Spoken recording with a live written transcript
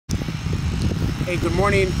Hey, good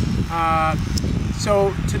morning.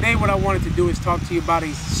 So today what I wanted to do is talk to you about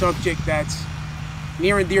a subject that's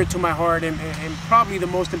near and dear to my heart and probably the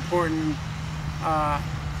most important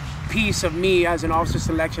piece of me as an officer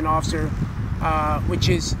selection officer, which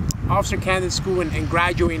is officer candidate school and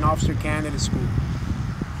graduating officer candidate school.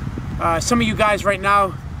 Some of you guys right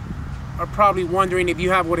now are probably wondering if you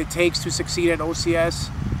have what it takes to succeed at OCS.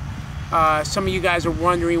 Some of you guys are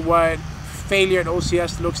wondering what failure at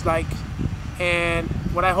OCS looks like. And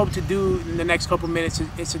what I hope to do in the next couple minutes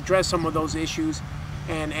is address some of those issues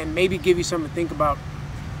and maybe give you something to think about.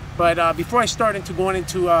 But before I start into going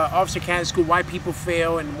into officer candidate school, why people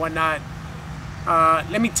fail and whatnot,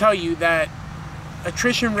 let me tell you that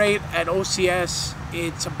attrition rate at OCS,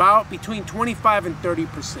 it's about between 25 and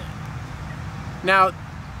 30%. Now,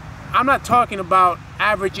 I'm not talking about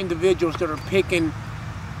average individuals that are picking,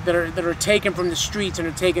 that are taken from the streets and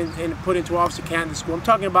are taken and put into officer candidate school. I'm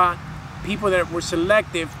talking about people that were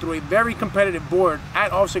selected through a very competitive board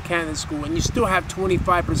at officer candidate school, and you still have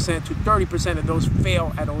 25% to 30% of those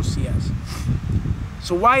fail at OCS.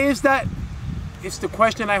 So why is that? It's the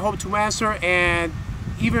question I hope to answer, and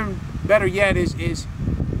even better yet is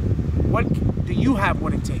what do you have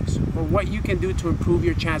what it takes, or what you can do to improve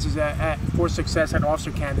your chances for success at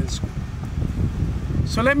officer candidate school.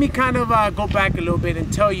 So let me kind of go back a little bit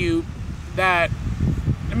and tell you that,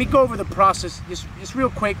 let me go over the process just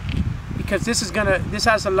real quick, because this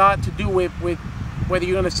has a lot to do with whether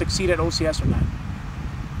you're gonna succeed at OCS or not.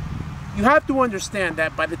 You have to understand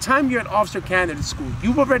that by the time you're at officer candidate school,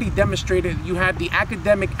 you've already demonstrated you have the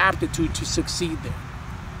academic aptitude to succeed there.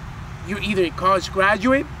 You're either a college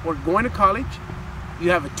graduate or going to college,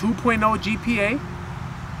 you have a 2.0 GPA,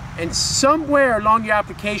 and somewhere along your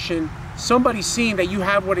application, somebody's seen that you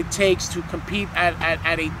have what it takes to compete at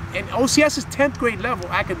and OCS is 10th grade level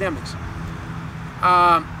academics.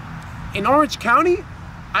 In Orange County,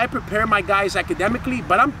 I prepare my guys academically,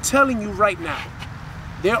 but I'm telling you right now,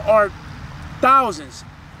 there are thousands,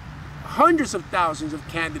 hundreds of thousands of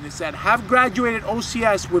candidates that have graduated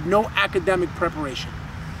OCS with no academic preparation.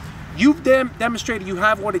 You've demonstrated you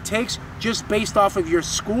have what it takes just based off of your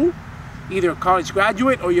school, either a college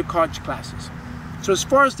graduate or your college classes. So as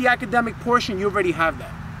far as the academic portion, you already have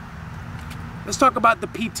that. Let's talk about the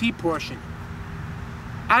PT portion.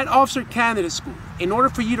 At officer candidate school, in order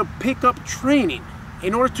for you to pick up training,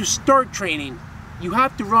 in order to start training, you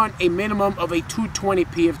have to run a minimum of a 220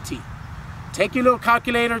 PFT. Take your little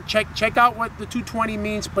calculator, check out what the 220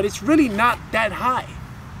 means, but it's really not that high.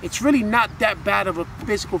 It's really not that bad of a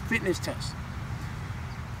physical fitness test.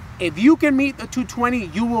 If you can meet the 220,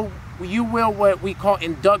 you will what we call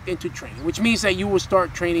induct into training, which means that you will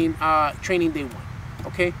start training day one,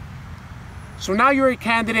 okay? So now you're a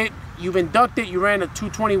candidate, you've inducted, you ran a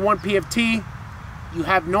 221 PFT, you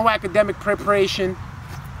have no academic preparation.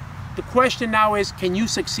 The question now is, can you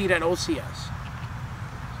succeed at OCS?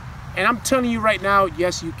 And I'm telling you right now,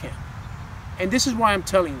 yes, you can. And this is why I'm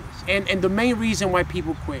telling you this. And the main reason why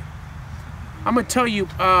people quit. I'm gonna tell you,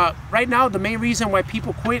 right now, the main reason why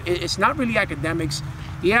people quit, it's not really academics.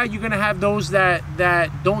 Yeah, you're gonna have those that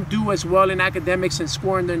don't do as well in academics and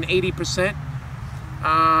scoring than 80%.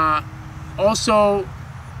 Also,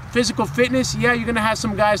 physical fitness, yeah, you're gonna have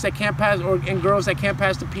some guys that can't pass, and girls that can't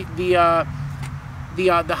pass the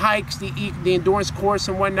hikes, the endurance course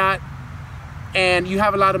and whatnot. And you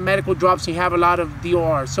have a lot of medical drops, and you have a lot of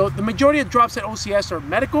DOR. So the majority of drops at OCS are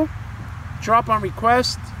medical, drop on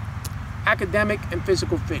request, academic, and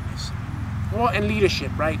physical fitness. Well, and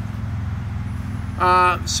leadership, right?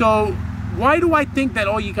 So why do I think that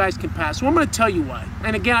all you guys can pass? Well, I'm going to tell you why.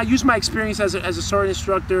 And again, I use my experience as a sergeant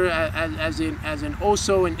instructor, as an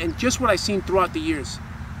OSO, and just what I've seen throughout the years.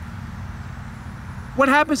 What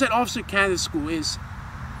happens at officer candidate school is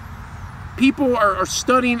people are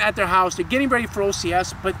studying at their house, they're getting ready for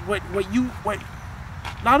OCS, but what a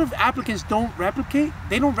lot of applicants don't replicate,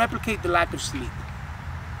 they don't replicate the lack of sleep.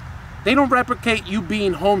 They don't replicate you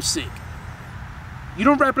being homesick. You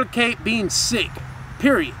don't replicate being sick,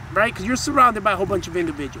 period, right? Because you're surrounded by a whole bunch of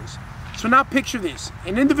individuals. So now picture this.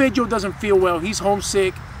 An individual doesn't feel well, he's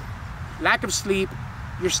homesick, lack of sleep.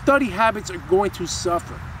 Your study habits are going to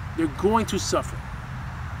suffer. They're going to suffer.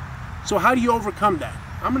 So how do you overcome that?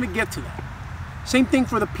 I'm going to get to that. Same thing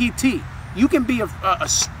for the PT. You can be a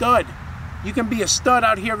stud. You can be a stud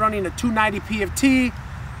out here running a 290 PFT.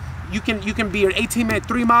 You can be an 18-minute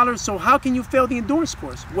 3-miler. So how can you fail the endurance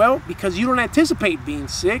course? Well, because you don't anticipate being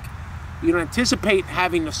sick. You don't anticipate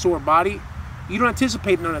having a sore body. You don't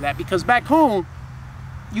anticipate none of that, because back home,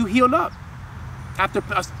 you heal up. After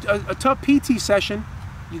a tough PT session,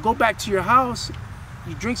 you go back to your house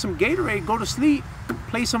you drink some Gatorade, go to sleep,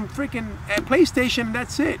 play some freaking PlayStation, and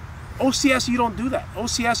that's it. OCS, you don't do that.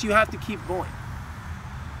 OCS, you have to keep going.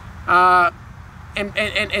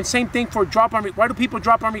 And same thing for drop on. Why do people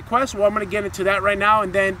drop on request? Well, I'm going to get into that right now,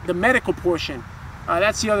 and then the medical portion.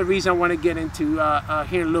 That's the other reason I want to get into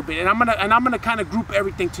here in a little bit, and I'm gonna kind of group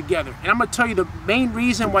everything together. And I'm gonna tell you the main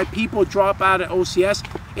reason why people drop out at OCS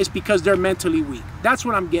is because they're mentally weak. That's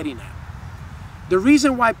what I'm getting at. The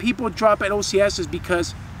reason why people drop at OCS is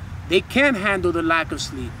because they can't handle the lack of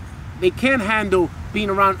sleep. They can't handle being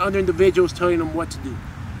around other individuals telling them what to do.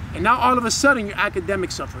 And now all of a sudden your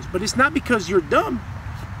academic suffers. But it's not because you're dumb.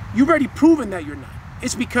 You've already proven that you're not.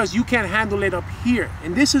 It's because you can't handle it up here.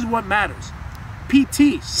 And this is what matters.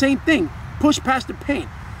 PT, same thing. Push past the pain.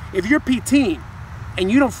 If you're PTing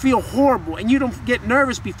and you don't feel horrible and you don't get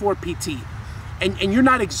nervous before PT and you're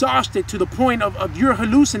not exhausted to the point of you're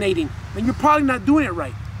hallucinating, then you're probably not doing it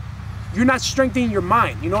right. You're not strengthening your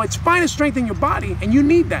mind. You know, it's fine to strengthen your body, and you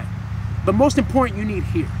need that. But most important, you need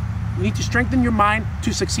here. You need to strengthen your mind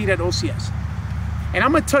to succeed at OCS. And I'm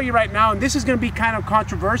going to tell you right now, and this is going to be kind of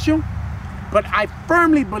controversial, but I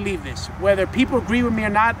firmly believe this. Whether people agree with me or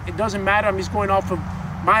not, it doesn't matter. I'm just going off of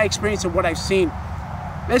my experience and what I've seen.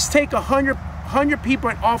 Let's take 100 people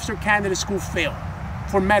at officer candidate school fail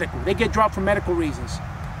for medical. They get dropped for medical reasons.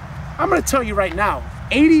 I'm going to tell you right now,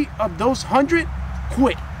 80 of those 100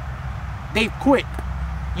 quit. They've quit.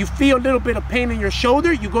 You feel a little bit of pain in your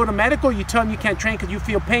shoulder, you go to medical, you tell them you can't train because you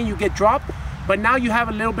feel pain, you get dropped. But now you have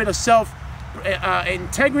a little bit of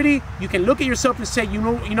self-integrity. You can look at yourself and say, you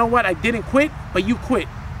know what, I didn't quit, but you quit.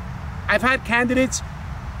 I've had candidates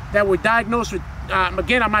that were diagnosed with,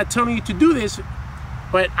 again, I'm not telling you to do this,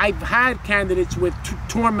 but I've had candidates with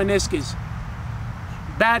torn meniscus,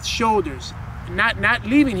 bad shoulders, not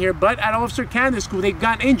leaving here, but at officer candidate school, they've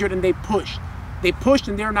gotten injured and they pushed. They pushed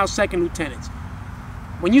and they're now second lieutenants.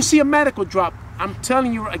 When you see a medical drop, I'm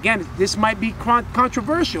telling you again, this might be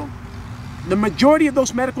controversial. The majority of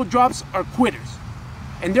those medical drops are quitters.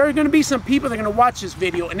 And there are going to be some people that are going to watch this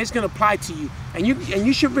video and it's going to apply to you. And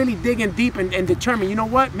you should really dig in deep and determine, you know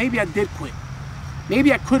what, maybe I did quit.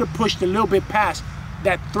 Maybe I could have pushed a little bit past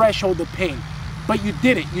that threshold of pain. But you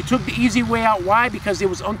didn't. You took the easy way out. Why? Because it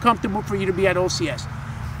was uncomfortable for you to be at OCS.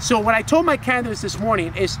 So what I told my candidates this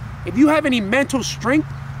morning is, if you have any mental strength,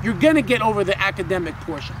 you're going to get over the academic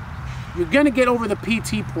portion. You're going to get over the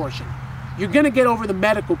PT portion. You're going to get over the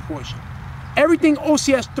medical portion. Everything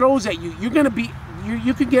OCS throws at you, you're going to be,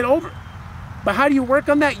 you could get over. But how do you work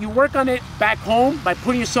on that? You work on it back home by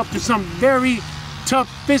putting yourself through some very tough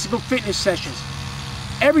physical fitness sessions.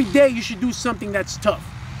 Every day you should do something that's tough.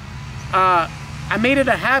 I made it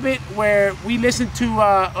a habit where we listen to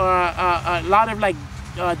a lot of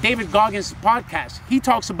David Goggins' podcast. He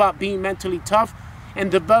talks about being mentally tough and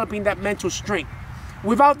developing that mental strength.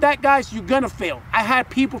 Without that, guys, you're gonna fail. I had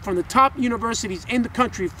people from the top universities in the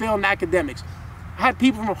country fail in academics. I had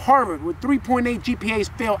people from Harvard with 3.8 GPAs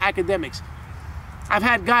fail academics. I've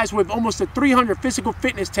had guys with almost a 300 physical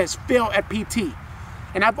fitness tests fail at PT.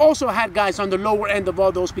 And I've also had guys on the lower end of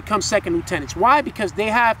all those become second lieutenants. Why? Because they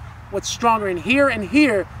have what's stronger in here, and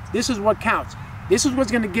here, this is what counts. This is what's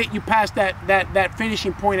gonna get you past that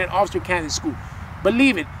finishing point at officer candidate school.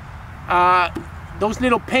 Believe it. Those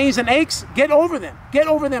little pains and aches, get over them. Get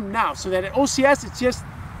over them now, so that at OCS, it's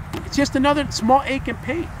just another small ache and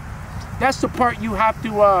pain. That's the part you have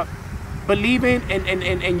to believe in,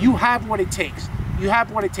 and you have what it takes. You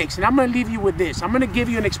have what it takes. And I'm going to leave you with this. I'm going to give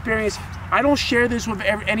you an experience. I don't share this with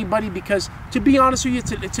anybody because, to be honest with you,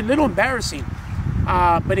 it's a little embarrassing.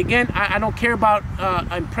 But again, I don't care about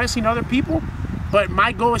impressing other people. But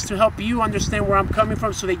my goal is to help you understand where I'm coming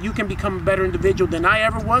from so that you can become a better individual than I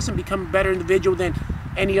ever was and become a better individual than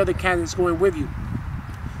any other candidates going with you.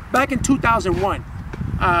 Back in 2001,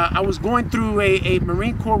 I was going through a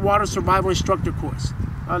Marine Corps water survival instructor course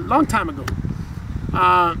a long time ago.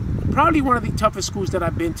 Probably one of the toughest schools that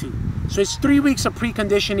I've been to. So it's 3 weeks of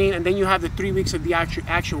preconditioning, and then you have the 3 weeks of the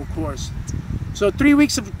actual course. So 3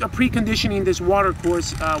 weeks of preconditioning this water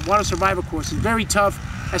survival course is very tough.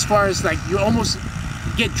 As far as you almost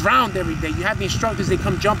get drowned every day. You have the instructors, they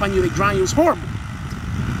come jump on you, they drown you. It was horrible.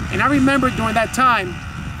 And I remember during that time,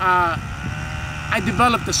 I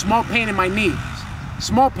developed a small pain in my knee.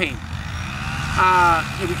 Small pain.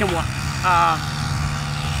 Here we can walk.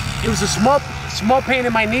 It was a small pain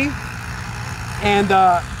in my knee, and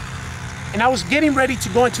I was getting ready to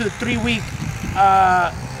go into the 3-week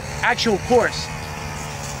actual course.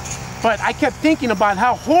 But I kept thinking about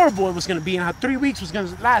how horrible it was going to be and how 3 weeks was going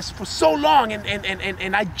to last for so long,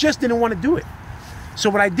 and I just didn't want to do it. So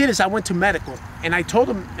what I did is I went to medical, and I told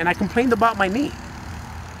them, and I complained about my knee.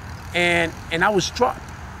 and I was dropped.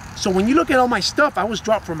 So when you look at all my stuff, I was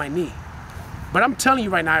dropped from my knee. But I'm telling you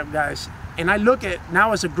right now, guys, and I look at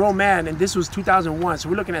now as a grown man, and this was 2001, so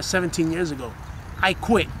we're looking at 17 years ago. I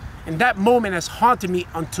quit, and that moment has haunted me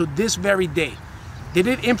until this very day. Did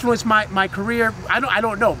it influence my career? I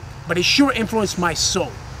don't know, but it sure influenced my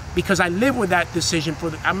soul, because I live with that decision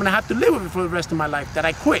I'm gonna have to live with it for the rest of my life, that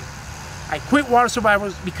I quit. I quit Water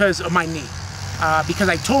Survivors because of my knee, because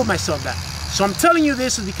I told myself that. So I'm telling you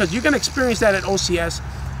this is because you're gonna experience that at OCS.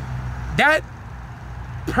 That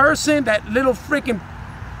person, that little freaking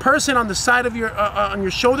person on the side of your on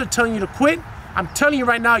your shoulder telling you to quit, I'm telling you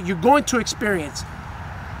right now, you're going to experience.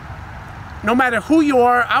 No matter who you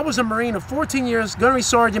are, I was a Marine of 14 years, gunnery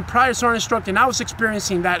sergeant, prior sergeant instructor, and I was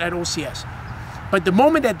experiencing that at OCS. But the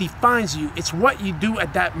moment that defines you, it's what you do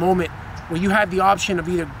at that moment where you have the option of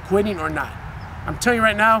either quitting or not. I'm telling you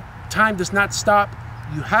right now, time does not stop.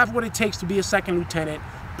 You have what it takes to be a second lieutenant.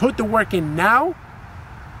 Put the work in now,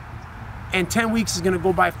 and 10 weeks is gonna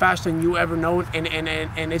go by faster than you ever know, and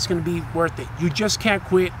it's gonna be worth it. You just can't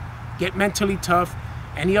quit. Get mentally tough.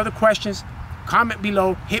 Any other questions? Comment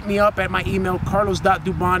below. Hit me up at my email,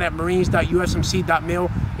 carlos.dubon@marines.usmc.mil.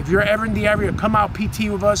 If you're ever in the area, come out PT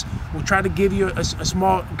with us. We'll try to give you a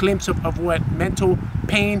small glimpse of what mental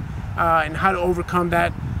pain and how to overcome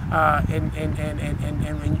that. And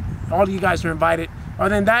all of you guys are invited.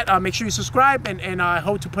 Other than that, make sure you subscribe, and I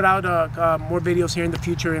hope to put out more videos here in the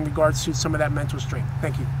future in regards to some of that mental strength.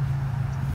 Thank you.